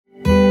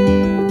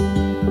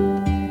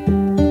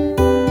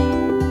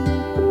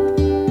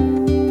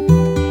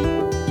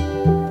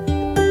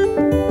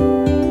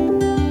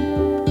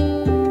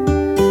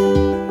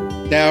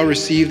now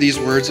receive these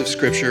words of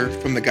Scripture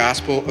from the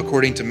Gospel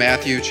according to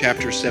Matthew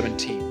chapter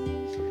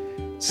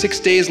 17. 6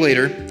 days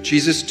later,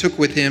 Jesus took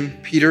with him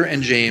Peter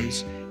and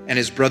James and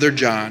his brother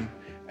John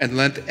and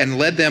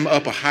led them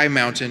up a high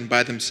mountain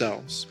by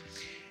themselves.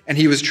 And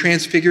he was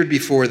transfigured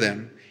before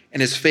them, and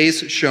his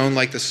face shone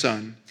like the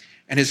sun,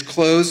 and his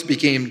clothes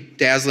became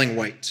dazzling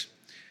white.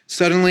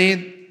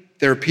 Suddenly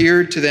there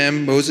appeared to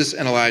them Moses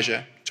and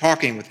Elijah,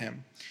 talking with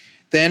him.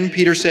 Then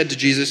Peter said to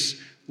Jesus,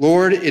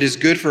 "Lord, it is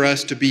good for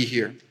us to be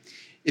here.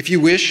 If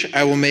you wish,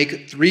 I will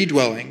make 3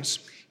 dwellings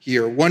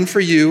here, one for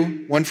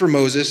you, one for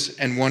Moses,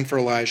 and one for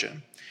Elijah."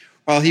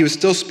 While he was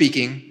still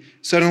speaking,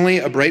 suddenly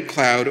a bright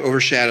cloud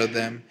overshadowed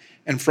them,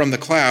 and from the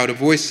cloud a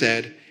voice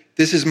said,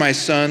 "This is my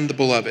son, the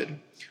beloved.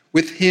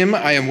 With him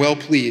I am well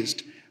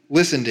pleased.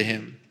 Listen to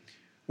him."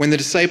 When the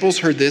disciples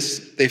heard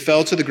this, they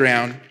fell to the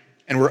ground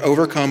and were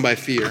overcome by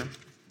fear.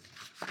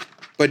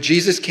 But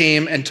Jesus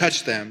came and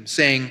touched them,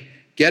 saying,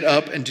 "Get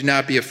up and do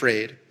not be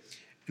afraid."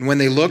 And when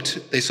they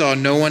looked, they saw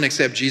no one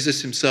except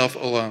Jesus himself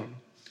alone.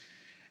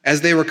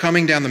 As they were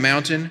coming down the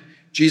mountain,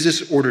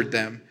 Jesus ordered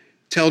them,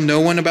 "Tell no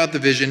one about the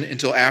vision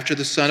until after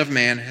the Son of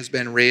Man has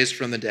been raised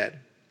from the dead."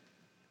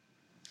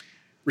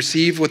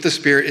 Receive what the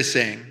Spirit is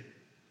saying.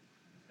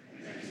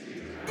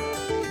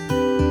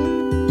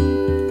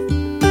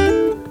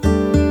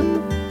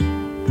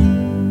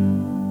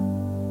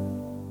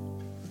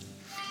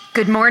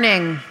 Good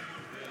morning.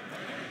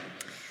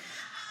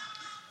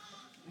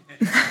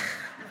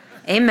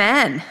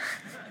 Amen.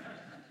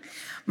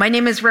 My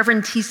name is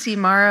Reverend T.C.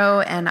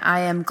 Morrow, and I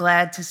am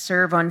glad to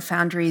serve on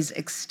Foundry's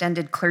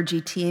extended clergy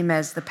team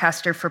as the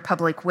pastor for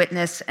Public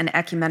Witness and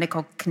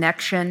Ecumenical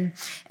Connection.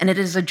 And it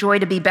is a joy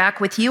to be back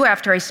with you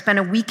after I spent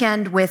a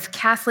weekend with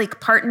Catholic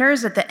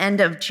partners at the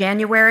end of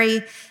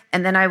January,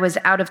 and then I was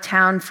out of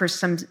town for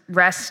some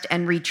rest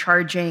and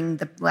recharging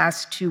the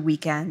last 2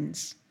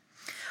 weekends.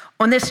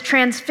 On this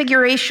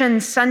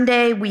Transfiguration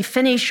Sunday, we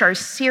finish our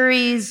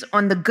series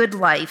on the good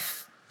life.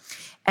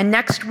 And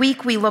next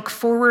week, we look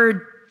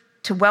forward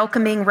to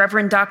welcoming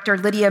Reverend Dr.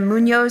 Lydia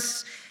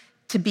Munoz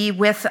to be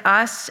with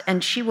us,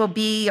 and she will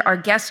be our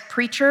guest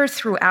preacher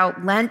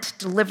throughout Lent,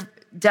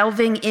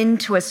 delving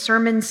into a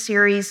sermon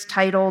series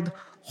titled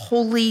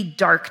Holy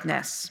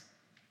Darkness.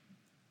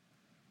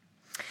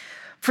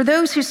 For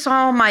those who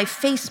saw my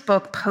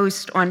Facebook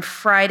post on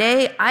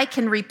Friday, I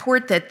can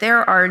report that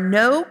there are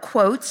no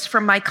quotes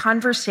from my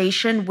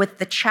conversation with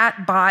the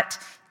chatbot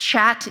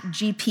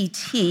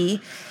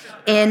ChatGPT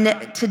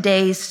in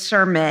today's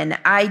sermon.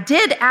 I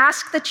did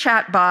ask the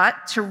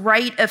chatbot to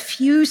write a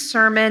few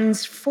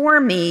sermons for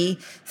me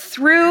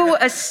through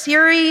a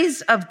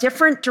series of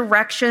different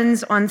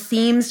directions on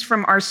themes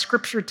from our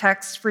scripture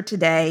texts for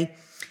today.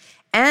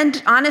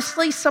 And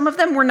honestly, some of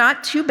them were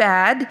not too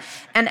bad.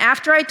 And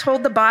after I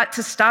told the bot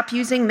to stop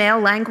using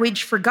male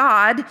language for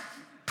God,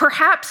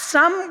 perhaps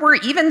some were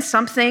even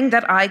something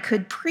that I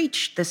could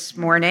preach this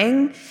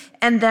morning,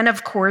 and then,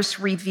 of course,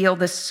 reveal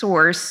the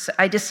source.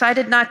 I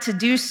decided not to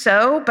do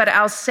so, but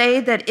I'll say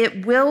that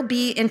it will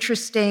be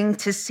interesting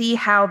to see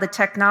how the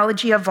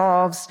technology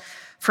evolves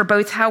for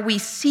both how we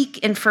seek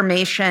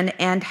information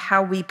and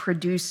how we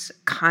produce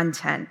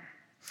content.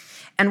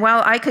 And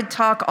while I could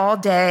talk all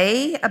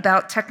day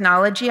about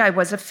technology, I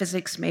was a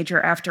physics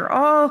major after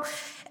all,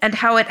 and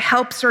how it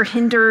helps or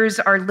hinders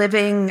our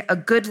living a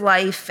good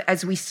life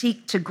as we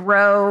seek to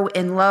grow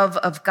in love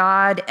of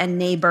God and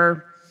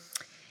neighbor.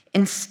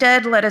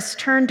 Instead, let us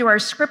turn to our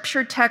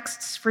scripture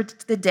texts for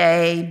the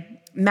day,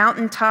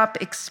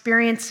 mountaintop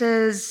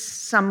experiences,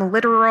 some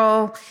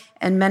literal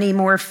and many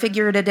more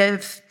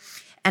figurative,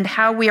 and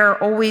how we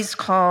are always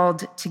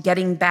called to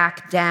getting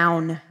back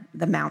down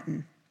the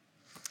mountain.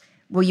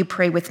 Will you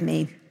pray with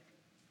me?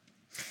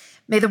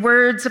 May the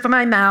words of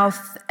my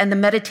mouth and the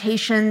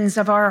meditations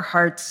of our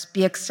hearts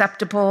be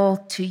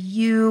acceptable to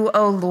you,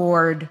 O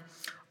Lord,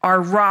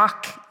 our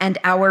rock and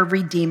our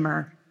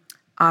Redeemer.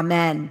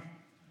 Amen.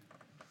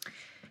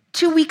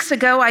 2 weeks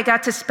ago, I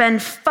got to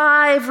spend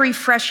 5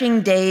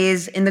 refreshing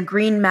days in the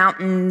Green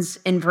Mountains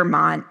in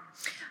Vermont.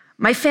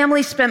 My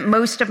family spent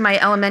most of my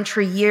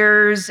elementary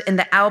years in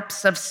the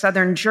Alps of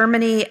southern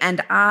Germany,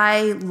 and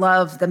I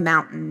love the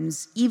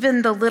mountains.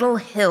 Even the little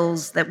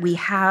hills that we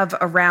have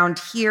around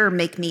here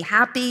make me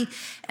happy,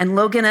 and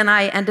Logan and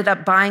I ended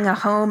up buying a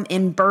home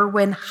in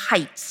Berwyn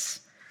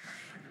Heights.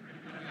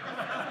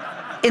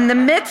 In the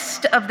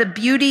midst of the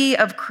beauty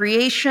of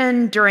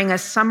creation during a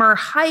summer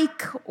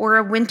hike or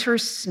a winter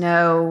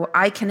snow,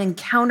 I can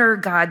encounter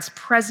God's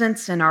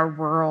presence in our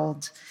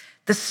world.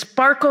 The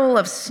sparkle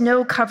of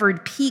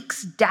snow-covered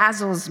peaks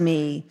dazzles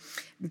me,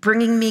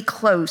 bringing me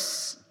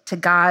close to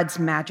God's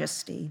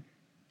majesty.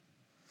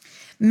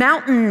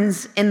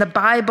 Mountains in the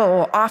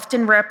Bible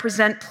often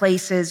represent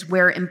places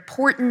where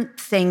important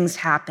things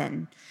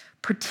happen,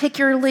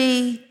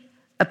 particularly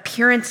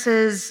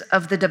appearances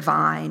of the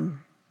divine.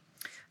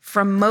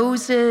 From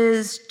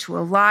Moses to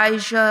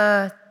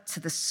Elijah to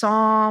the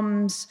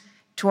Psalms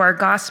to our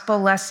gospel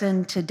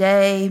lesson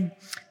today,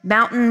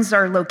 mountains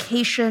are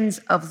locations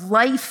of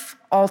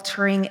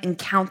life-altering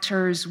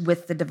encounters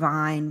with the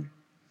divine.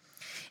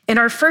 In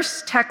our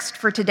first text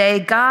for today,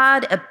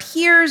 God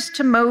appears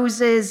to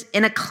Moses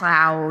in a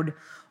cloud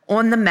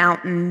on the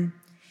mountain,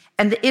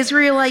 and the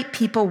Israelite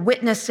people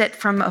witness it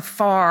from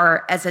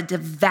afar as a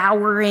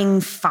devouring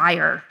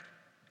fire.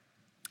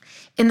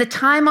 In the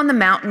time on the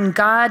mountain,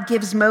 God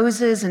gives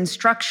Moses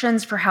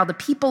instructions for how the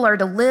people are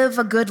to live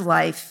a good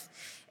life,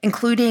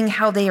 including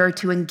how they are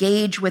to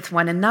engage with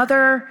one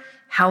another,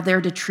 how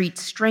they're to treat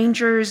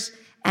strangers,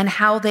 and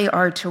how they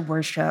are to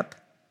worship.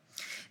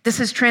 This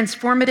is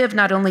transformative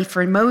not only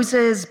for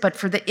Moses, but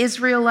for the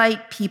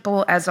Israelite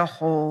people as a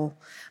whole.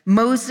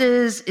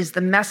 Moses is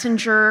the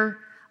messenger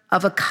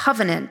of a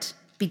covenant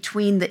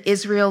between the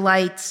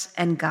Israelites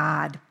and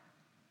God.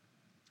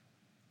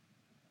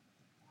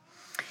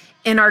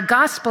 In our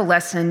gospel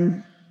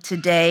lesson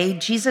today,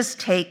 Jesus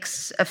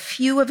takes a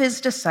few of his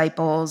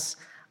disciples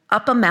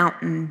up a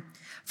mountain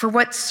for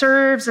what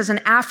serves as an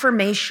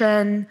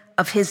affirmation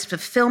of his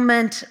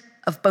fulfillment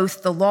of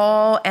both the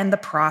law and the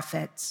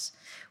prophets,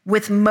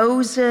 with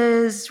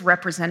Moses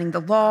representing the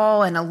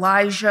law and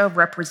Elijah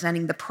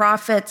representing the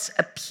prophets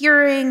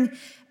appearing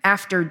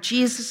after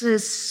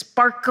Jesus'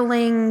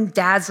 sparkling,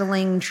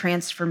 dazzling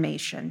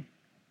transformation.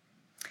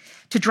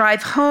 To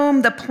drive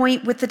home the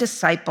point with the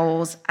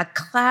disciples, a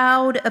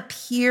cloud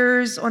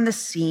appears on the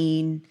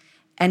scene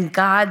and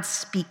God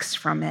speaks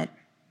from it.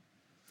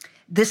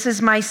 "This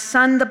is my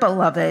son, the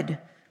beloved.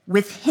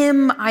 With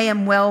him I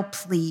am well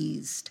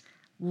pleased.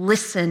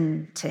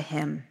 Listen to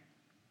him."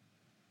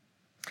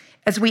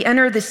 As we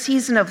enter the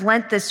season of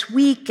Lent this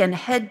week and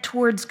head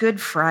towards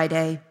Good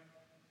Friday,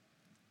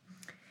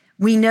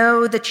 we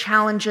know the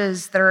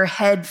challenges that are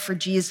ahead for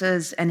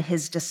Jesus and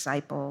his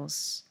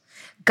disciples.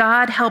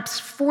 God helps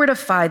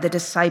fortify the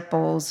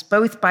disciples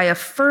both by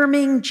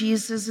affirming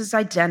Jesus'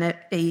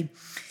 identity,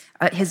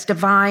 his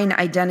divine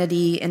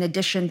identity in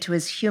addition to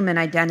his human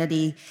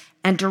identity,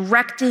 and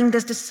directing the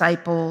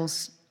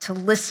disciples to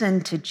listen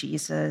to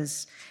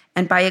Jesus,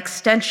 and by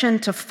extension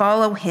to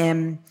follow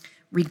him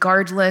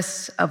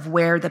regardless of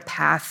where the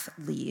path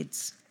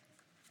leads.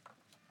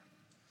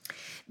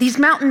 These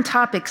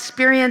mountaintop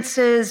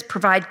experiences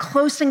provide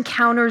close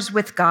encounters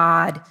with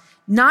God,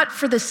 not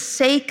for the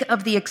sake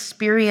of the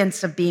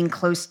experience of being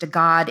close to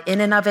God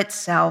in and of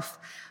itself,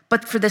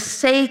 but for the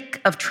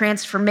sake of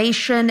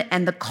transformation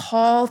and the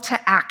call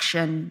to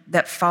action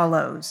that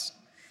follows.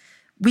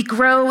 We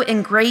grow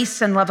in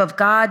grace and love of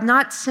God,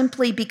 not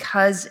simply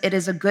because it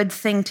is a good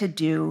thing to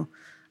do,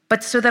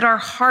 but so that our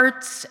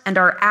hearts and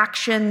our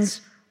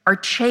actions are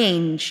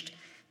changed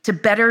to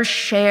better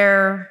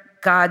share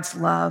God's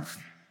love.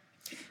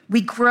 We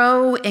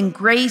grow in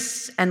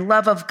grace and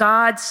love of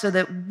God so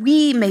that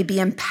we may be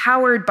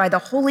empowered by the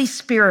Holy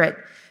Spirit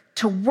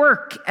to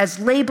work as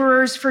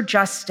laborers for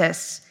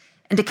justice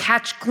and to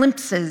catch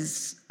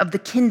glimpses of the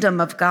kingdom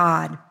of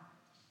God.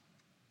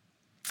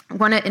 I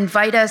want to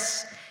invite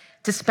us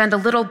to spend a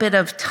little bit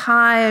of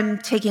time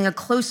taking a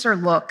closer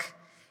look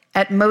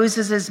at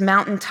Moses'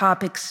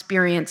 mountaintop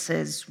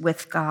experiences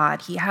with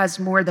God. He has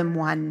more than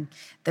one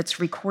that's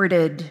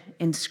recorded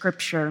in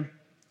Scripture.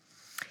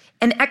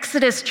 In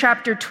Exodus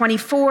chapter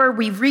 24,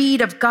 we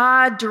read of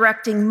God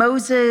directing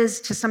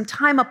Moses to some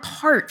time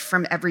apart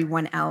from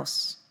everyone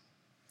else.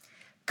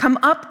 "Come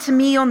up to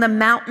me on the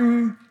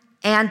mountain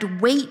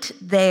and wait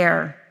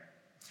there,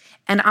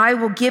 and I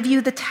will give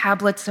you the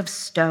tablets of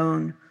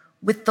stone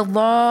with the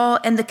law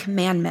and the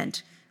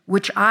commandment,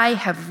 which I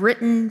have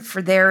written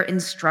for their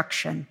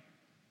instruction."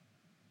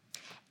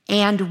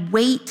 And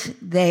wait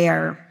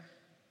there.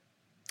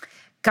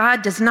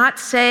 God does not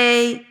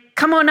say,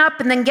 "Come on up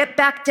and then get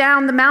back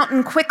down the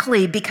mountain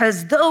quickly,"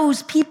 because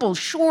those people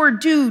sure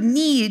do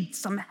need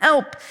some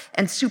help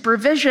and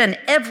supervision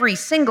every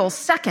single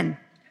second.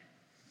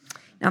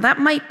 Now, that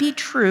might be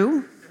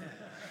true,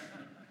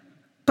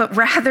 but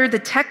rather the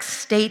text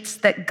states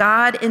that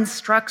God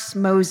instructs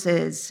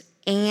Moses,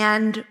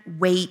 "and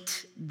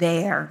wait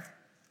there."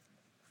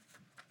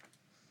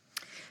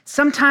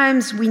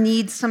 Sometimes we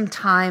need some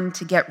time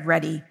to get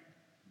ready,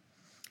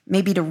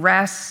 maybe to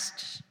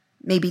rest,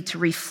 maybe to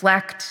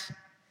reflect,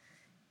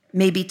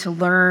 maybe to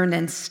learn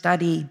and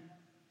study.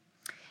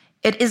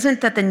 It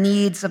isn't that the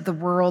needs of the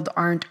world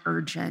aren't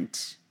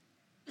urgent.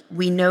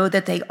 We know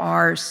that they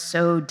are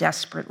so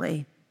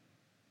desperately.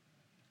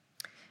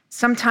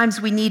 Sometimes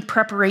we need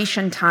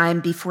preparation time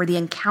before the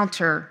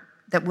encounter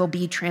that will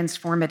be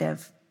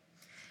transformative.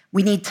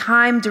 We need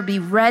time to be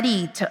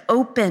ready, to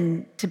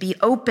be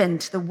open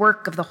to the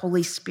work of the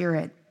Holy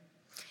Spirit.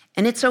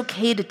 And it's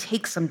okay to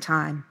take some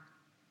time.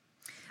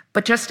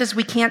 But just as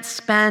we can't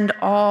spend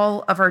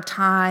all of our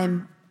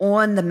time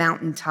on the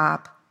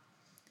mountaintop,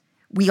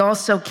 we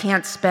also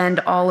can't spend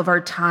all of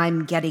our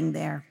time getting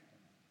there.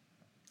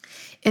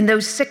 In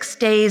those 6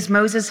 days,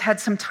 Moses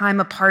had some time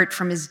apart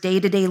from his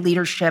day-to-day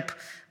leadership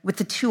with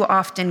the too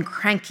often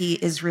cranky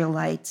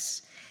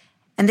Israelites.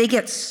 And they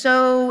get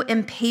so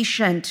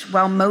impatient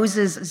while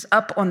Moses is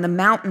up on the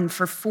mountain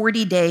for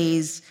 40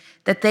 days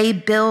that they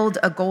build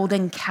a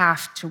golden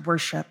calf to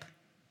worship.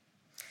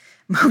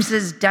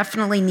 Moses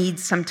definitely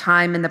needs some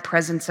time in the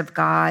presence of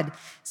God,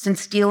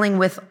 since dealing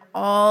with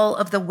all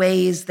of the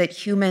ways that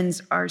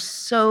humans are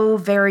so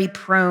very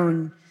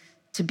prone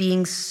to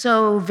being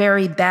so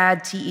very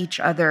bad to each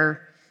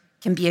other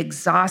can be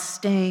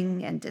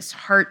exhausting and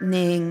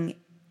disheartening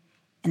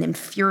and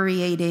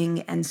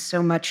infuriating and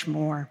so much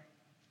more.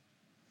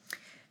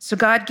 So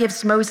God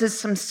gives Moses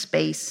some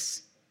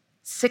space,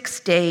 6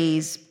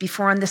 days,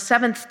 before on the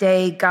 7th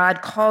day,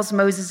 God calls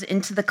Moses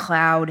into the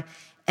cloud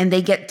and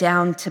they get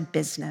down to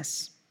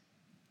business.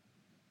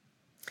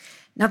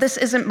 Now, this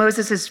isn't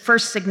Moses'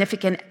 first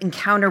significant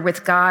encounter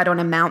with God on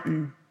a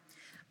mountain.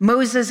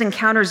 Moses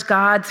encounters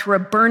God through a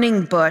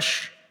burning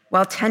bush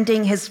while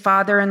tending his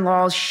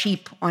father-in-law's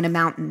sheep on a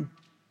mountain.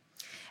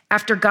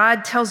 After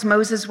God tells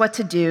Moses what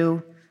to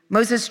do,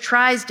 Moses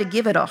tries to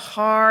give it a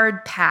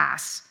hard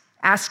pass,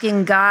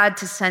 asking God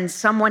to send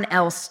someone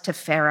else to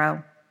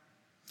Pharaoh.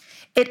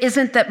 It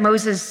isn't that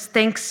Moses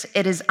thinks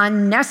it is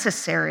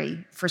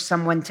unnecessary for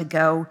someone to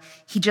go.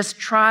 He just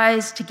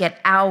tries to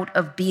get out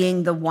of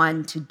being the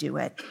one to do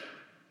it.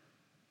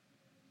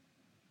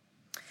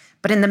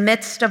 But in the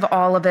midst of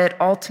all of it,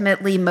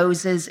 ultimately,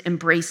 Moses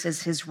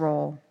embraces his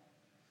role.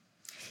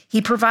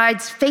 He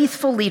provides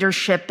faithful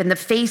leadership in the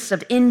face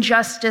of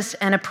injustice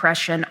and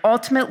oppression,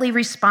 ultimately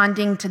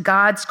responding to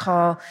God's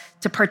call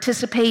to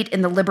participate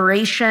in the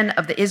liberation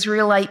of the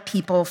Israelite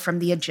people from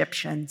the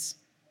Egyptians.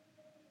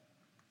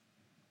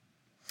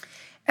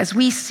 As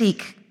we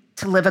seek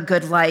to live a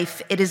good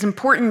life, it is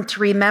important to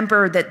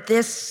remember that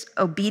this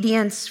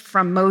obedience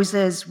from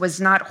Moses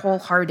was not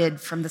wholehearted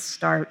from the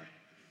start.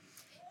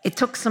 It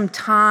took some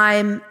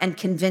time and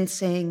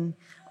convincing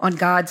on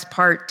God's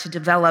part to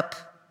develop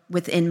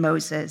within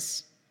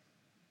Moses.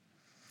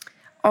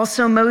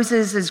 Also,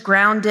 Moses is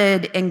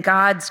grounded in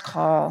God's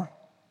call,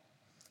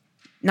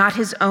 not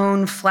his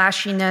own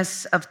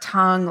flashiness of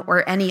tongue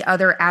or any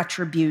other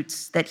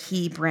attributes that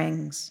he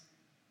brings.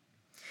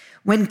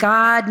 When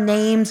God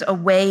names a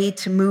way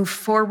to move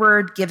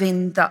forward,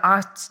 given the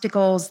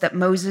obstacles that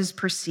Moses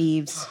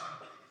perceives,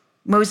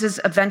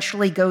 Moses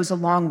eventually goes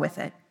along with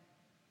it.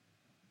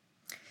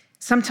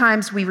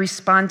 Sometimes we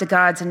respond to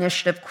God's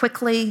initiative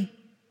quickly,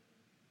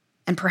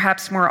 and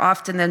perhaps more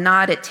often than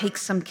not, it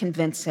takes some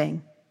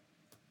convincing,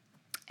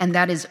 and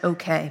that is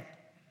okay.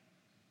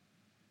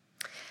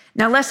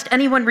 Now, lest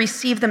anyone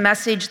receive the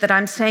message that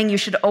I'm saying you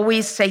should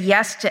always say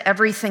yes to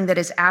everything that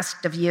is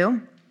asked of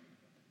you,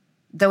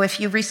 though if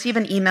you receive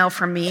an email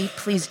from me,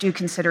 please do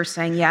consider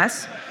saying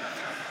yes.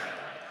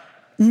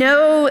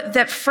 Know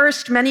that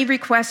first, many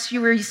requests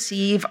you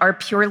receive are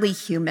purely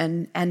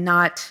human and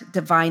not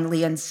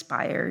divinely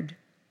inspired.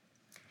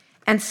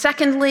 And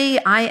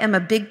secondly, I am a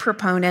big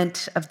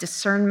proponent of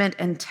discernment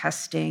and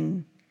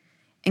testing,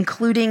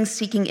 including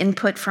seeking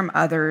input from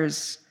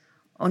others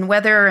on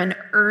whether an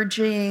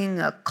urging,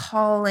 a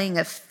calling,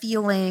 a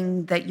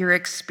feeling that you're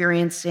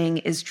experiencing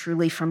is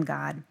truly from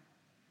God.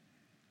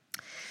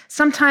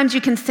 Sometimes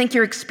you can think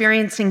you're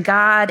experiencing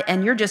God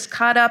and you're just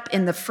caught up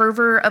in the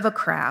fervor of a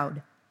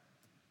crowd.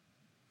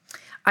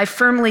 I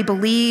firmly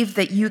believe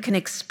that you can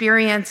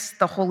experience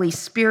the Holy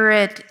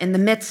Spirit in the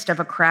midst of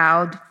a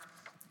crowd,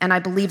 and I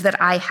believe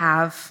that I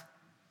have.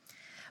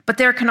 But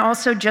there can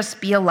also just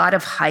be a lot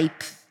of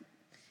hype,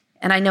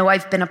 and I know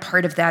I've been a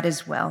part of that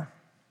as well.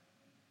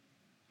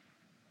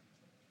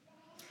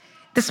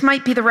 This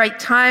might be the right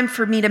time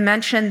for me to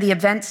mention the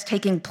events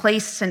taking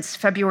place since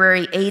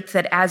February 8th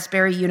at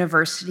Asbury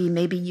University.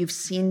 Maybe you've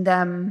seen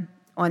them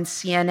on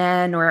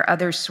CNN or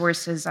other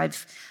sources.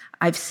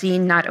 I've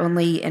seen not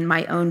only in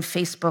my own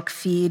Facebook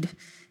feed,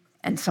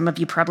 and some of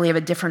you probably have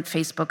a different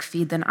Facebook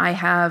feed than I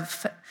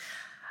have.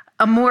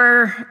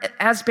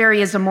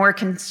 Asbury is a more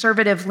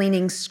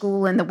conservative-leaning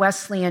school in the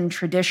Wesleyan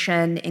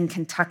tradition in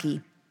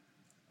Kentucky.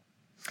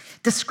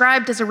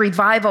 Described as a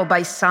revival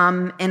by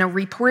some, in a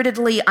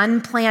reportedly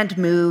unplanned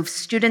move,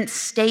 students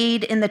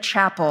stayed in the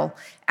chapel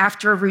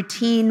after a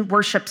routine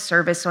worship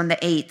service on the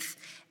 8th,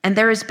 and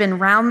there has been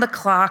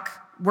round-the-clock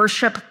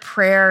worship,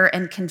 prayer,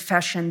 and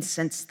confession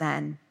since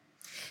then.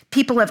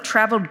 People have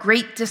traveled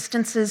great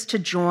distances to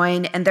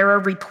join, and there are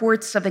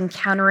reports of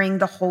encountering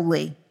the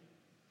holy.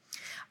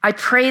 I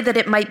pray that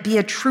it might be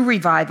a true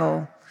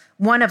revival,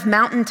 one of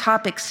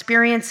mountaintop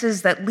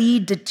experiences that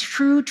lead to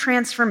true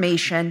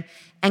transformation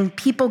and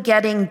people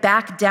getting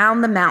back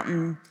down the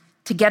mountain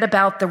to get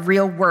about the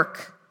real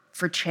work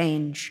for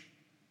change.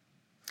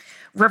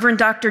 Reverend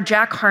Dr.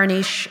 Jack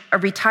Harnish, a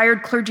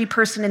retired clergy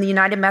person in the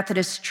United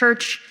Methodist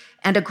Church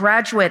and a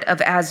graduate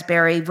of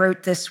Asbury,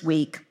 wrote this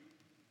week,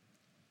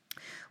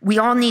 "We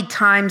all need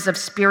times of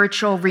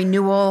spiritual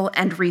renewal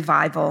and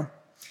revival.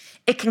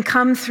 It can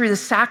come through the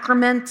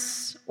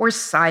sacraments or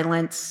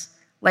silence,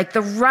 like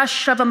the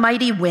rush of a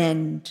mighty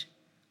wind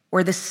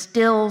or the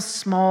still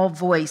small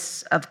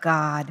voice of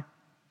God."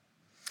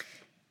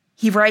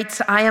 He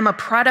writes, "I am a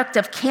product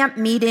of camp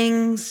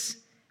meetings,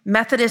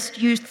 Methodist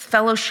Youth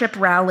Fellowship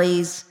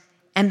rallies,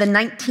 and the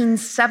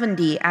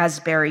 1970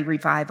 Asbury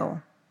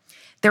revival.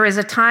 There is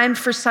a time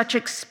for such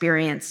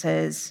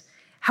experiences.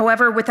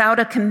 However, without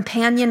a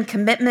companion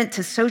commitment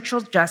to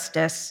social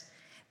justice,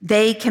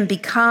 they can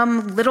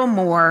become little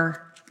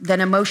more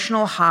than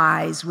emotional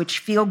highs which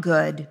feel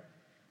good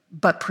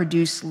but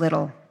produce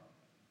little.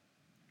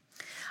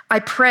 I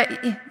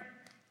pray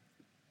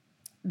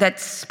that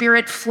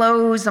Spirit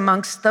flows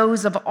amongst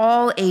those of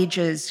all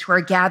ages who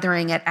are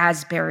gathering at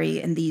Asbury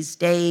in these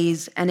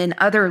days and in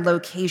other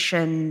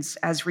locations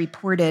as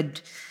reported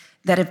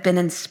that have been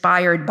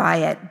inspired by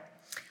it.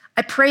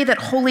 I pray that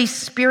Holy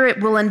Spirit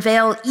will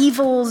unveil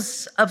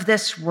evils of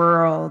this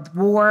world: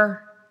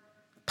 war,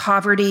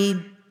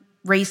 poverty,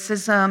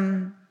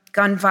 racism,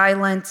 gun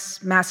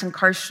violence, mass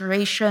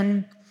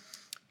incarceration,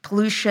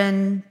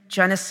 pollution,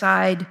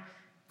 genocide,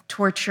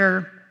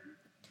 torture,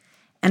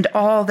 and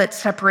all that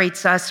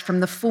separates us from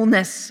the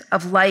fullness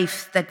of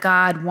life that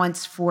God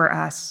wants for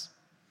us.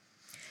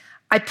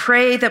 I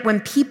pray that when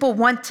people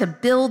want to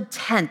build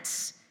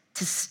tents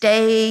to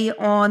stay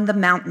on the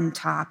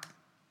mountaintop,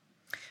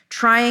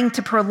 trying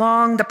to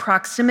prolong the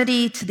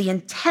proximity to the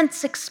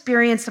intense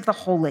experience of the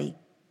holy,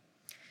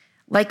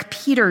 like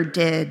Peter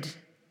did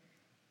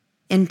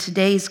in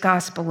today's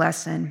gospel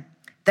lesson,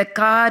 that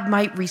God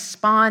might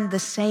respond the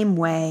same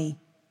way.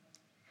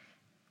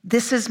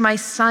 This is my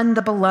Son,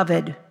 the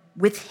beloved.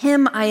 With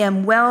him I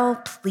am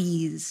well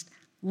pleased.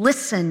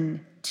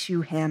 Listen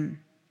to him.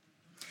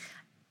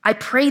 I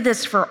pray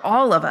this for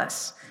all of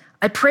us.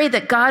 I pray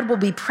that God will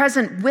be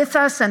present with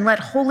us and let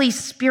Holy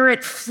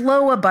Spirit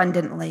flow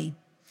abundantly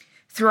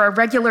through our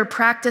regular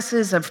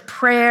practices of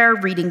prayer,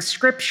 reading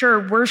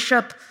scripture,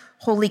 worship,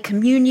 Holy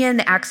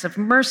Communion, acts of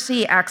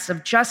mercy, acts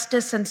of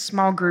justice, and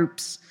small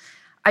groups.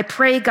 I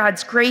pray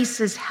God's grace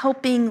is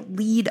helping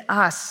lead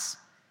us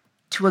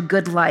to a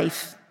good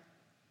life.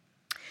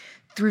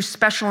 Through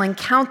special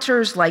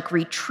encounters like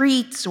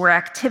retreats or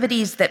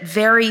activities that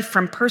vary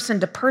from person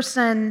to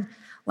person,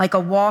 like a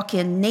walk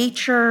in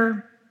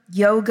nature,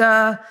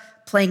 yoga,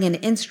 playing an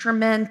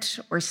instrument,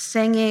 or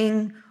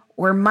singing,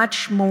 or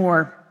much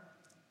more.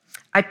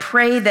 I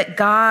pray that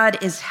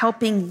God is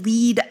helping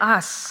lead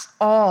us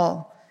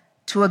all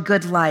to a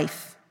good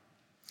life.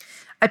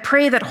 I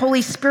pray that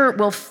Holy Spirit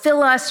will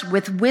fill us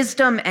with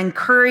wisdom and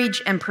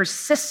courage and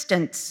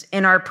persistence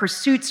in our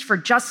pursuits for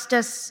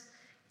justice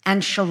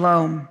and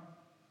shalom.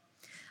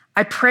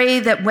 I pray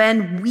that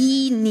when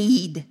we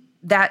need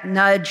that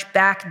nudge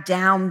back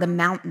down the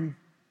mountain,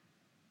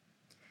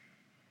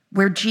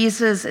 where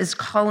Jesus is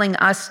calling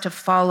us to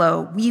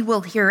follow, we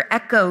will hear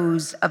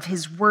echoes of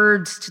his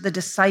words to the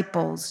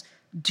disciples: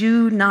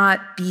 do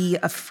not be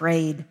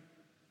afraid.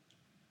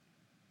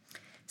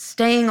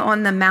 Staying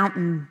on the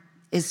mountain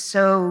is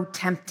so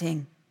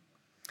tempting.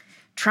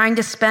 Trying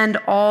to spend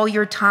all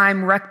your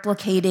time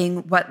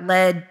replicating what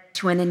led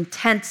to an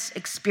intense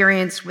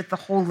experience with the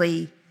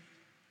holy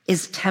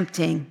is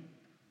tempting.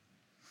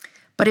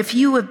 But if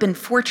you have been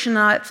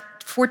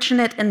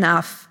fortunate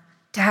enough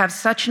to have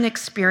such an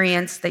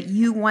experience that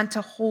you want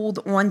to hold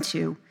on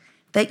to,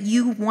 that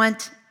you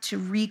want to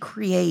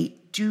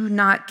recreate, do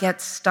not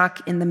get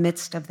stuck in the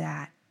midst of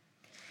that.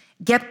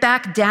 Get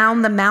back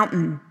down the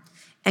mountain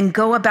and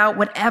go about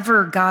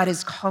whatever God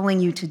is calling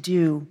you to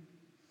do,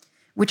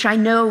 which I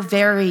know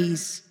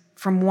varies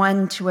from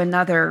one to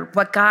another.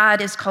 What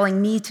God is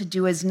calling me to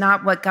do is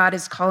not what God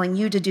is calling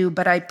you to do,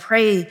 but I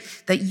pray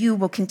that you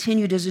will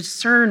continue to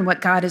discern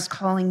what God is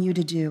calling you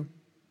to do.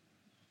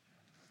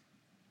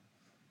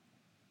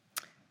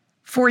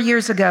 4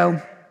 years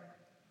ago,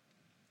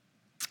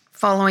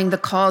 following the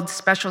called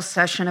special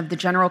session of the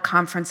General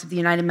Conference of the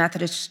United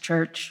Methodist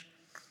Church,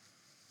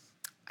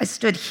 I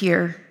stood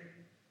here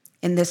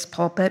in this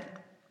pulpit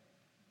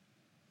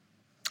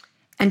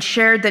and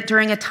shared that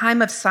during a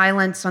time of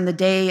silence on the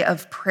day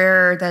of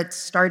prayer that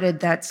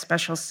started that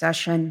special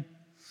session,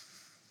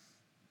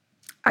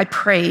 I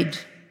prayed.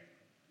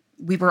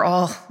 We were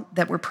all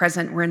that were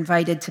present were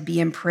invited to be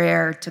in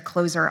prayer, to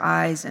close our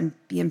eyes and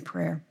be in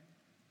prayer.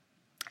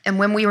 And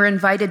when we were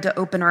invited to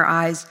open our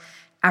eyes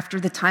after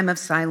the time of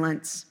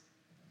silence,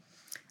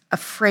 a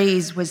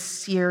phrase was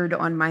seared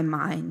on my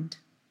mind: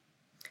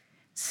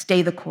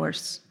 stay the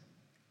course.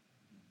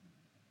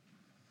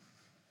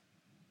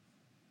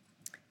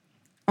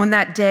 On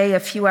that day, a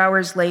few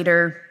hours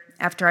later,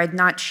 after I'd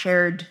not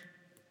shared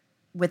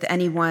with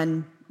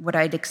anyone what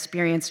I'd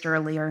experienced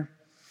earlier,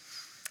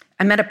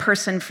 I met a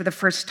person for the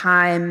first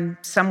time,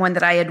 someone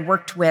that I had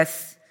worked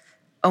with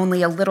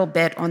only a little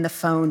bit on the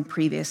phone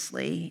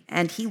previously,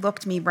 and he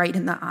looked me right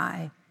in the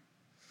eye,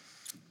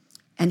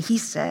 and he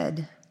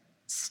said,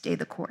 "Stay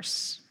the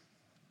course."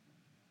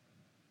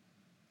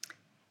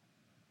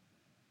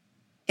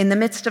 In the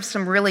midst of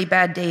some really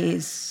bad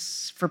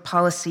days for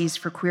policies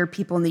for queer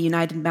people in the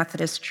United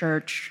Methodist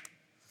Church,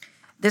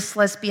 this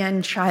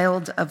lesbian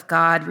child of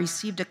God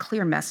received a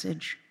clear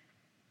message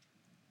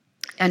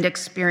and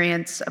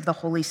experience of the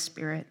Holy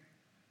Spirit.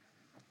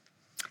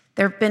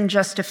 There have been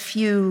just a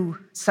few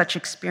such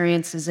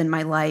experiences in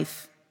my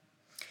life,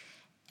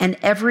 and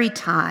every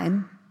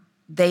time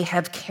they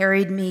have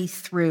carried me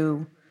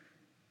through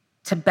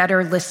to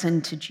better listen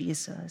to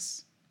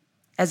Jesus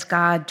as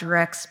God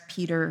directs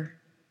Peter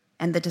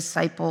and the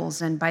disciples,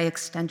 and by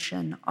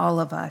extension, all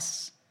of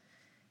us,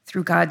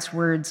 through God's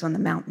words on the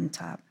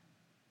mountaintop.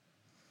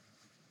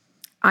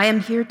 I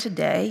am here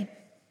today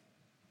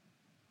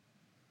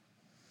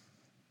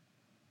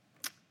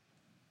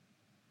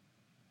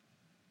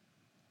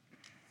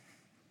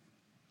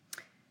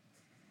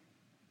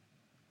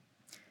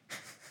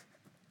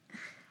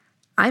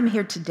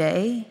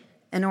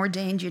an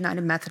ordained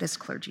United Methodist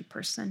clergy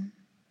person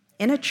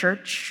in a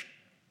church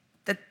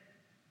that,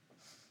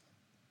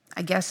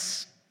 I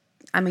guess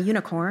I'm a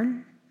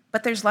unicorn,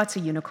 but there's lots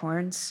of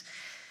unicorns.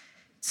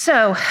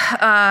 So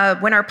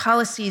when our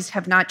policies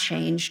have not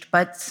changed,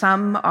 but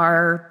some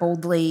are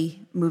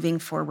boldly moving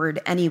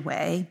forward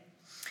anyway,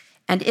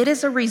 and it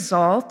is a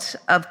result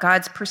of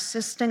God's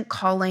persistent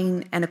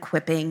calling and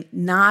equipping,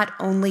 not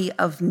only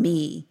of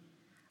me,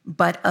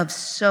 but of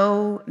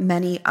so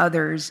many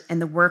others in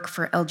the work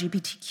for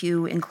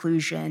LGBTQ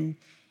inclusion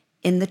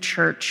in the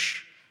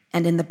church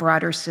and in the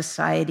broader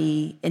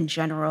society in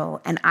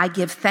general. And I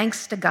give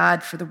thanks to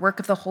God for the work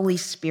of the Holy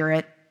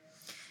Spirit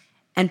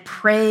and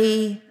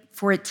pray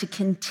for it to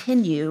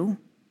continue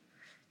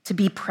to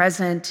be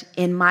present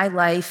in my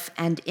life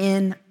and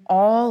in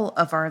all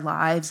of our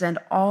lives and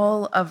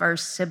all of our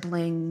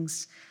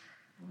siblings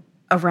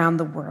around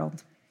the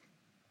world.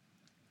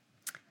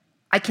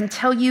 I can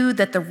tell you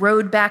that the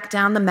road back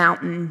down the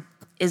mountain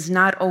is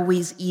not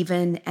always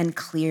even and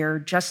clear,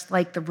 just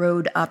like the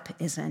road up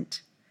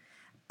isn't.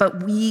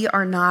 But we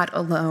are not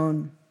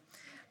alone.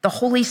 The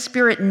Holy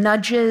Spirit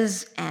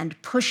nudges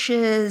and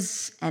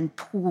pushes and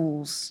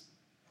pulls.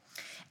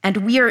 And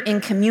we are in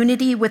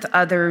community with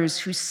others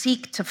who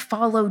seek to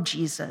follow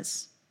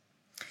Jesus.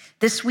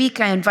 This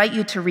week, I invite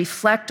you to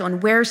reflect on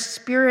where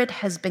Spirit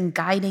has been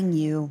guiding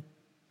you.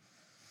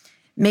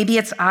 Maybe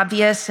it's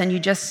obvious and you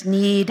just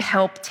need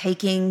help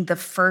taking the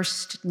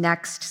first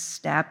next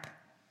step.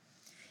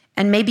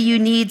 And maybe you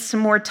need some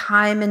more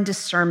time and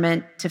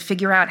discernment to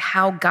figure out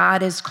how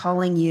God is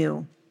calling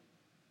you.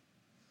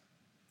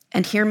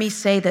 And hear me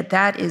say that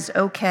that is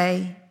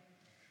okay,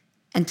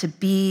 and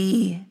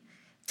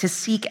to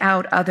seek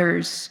out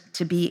others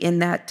to be in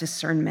that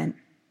discernment.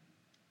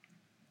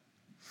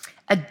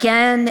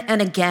 Again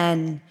and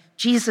again,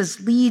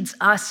 Jesus leads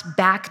us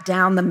back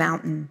down the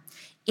mountain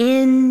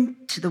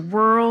into the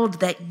world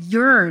that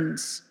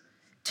yearns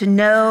to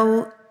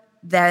know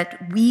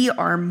that we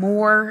are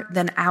more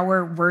than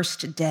our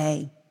worst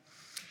day,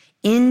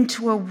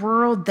 into a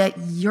world that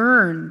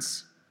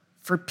yearns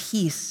for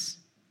peace,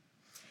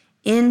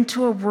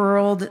 into a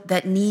world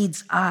that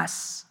needs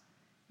us,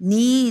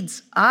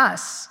 needs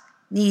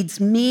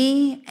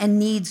me and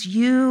needs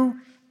you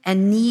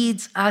and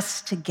needs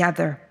us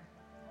together.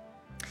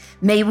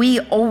 May we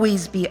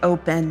always be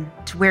open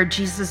to where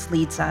Jesus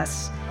leads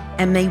us,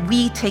 and may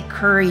we take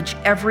courage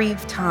every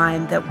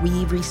time that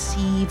we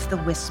receive the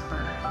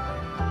whisper,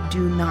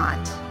 do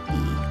not be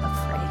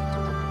afraid.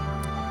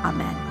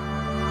 Amen.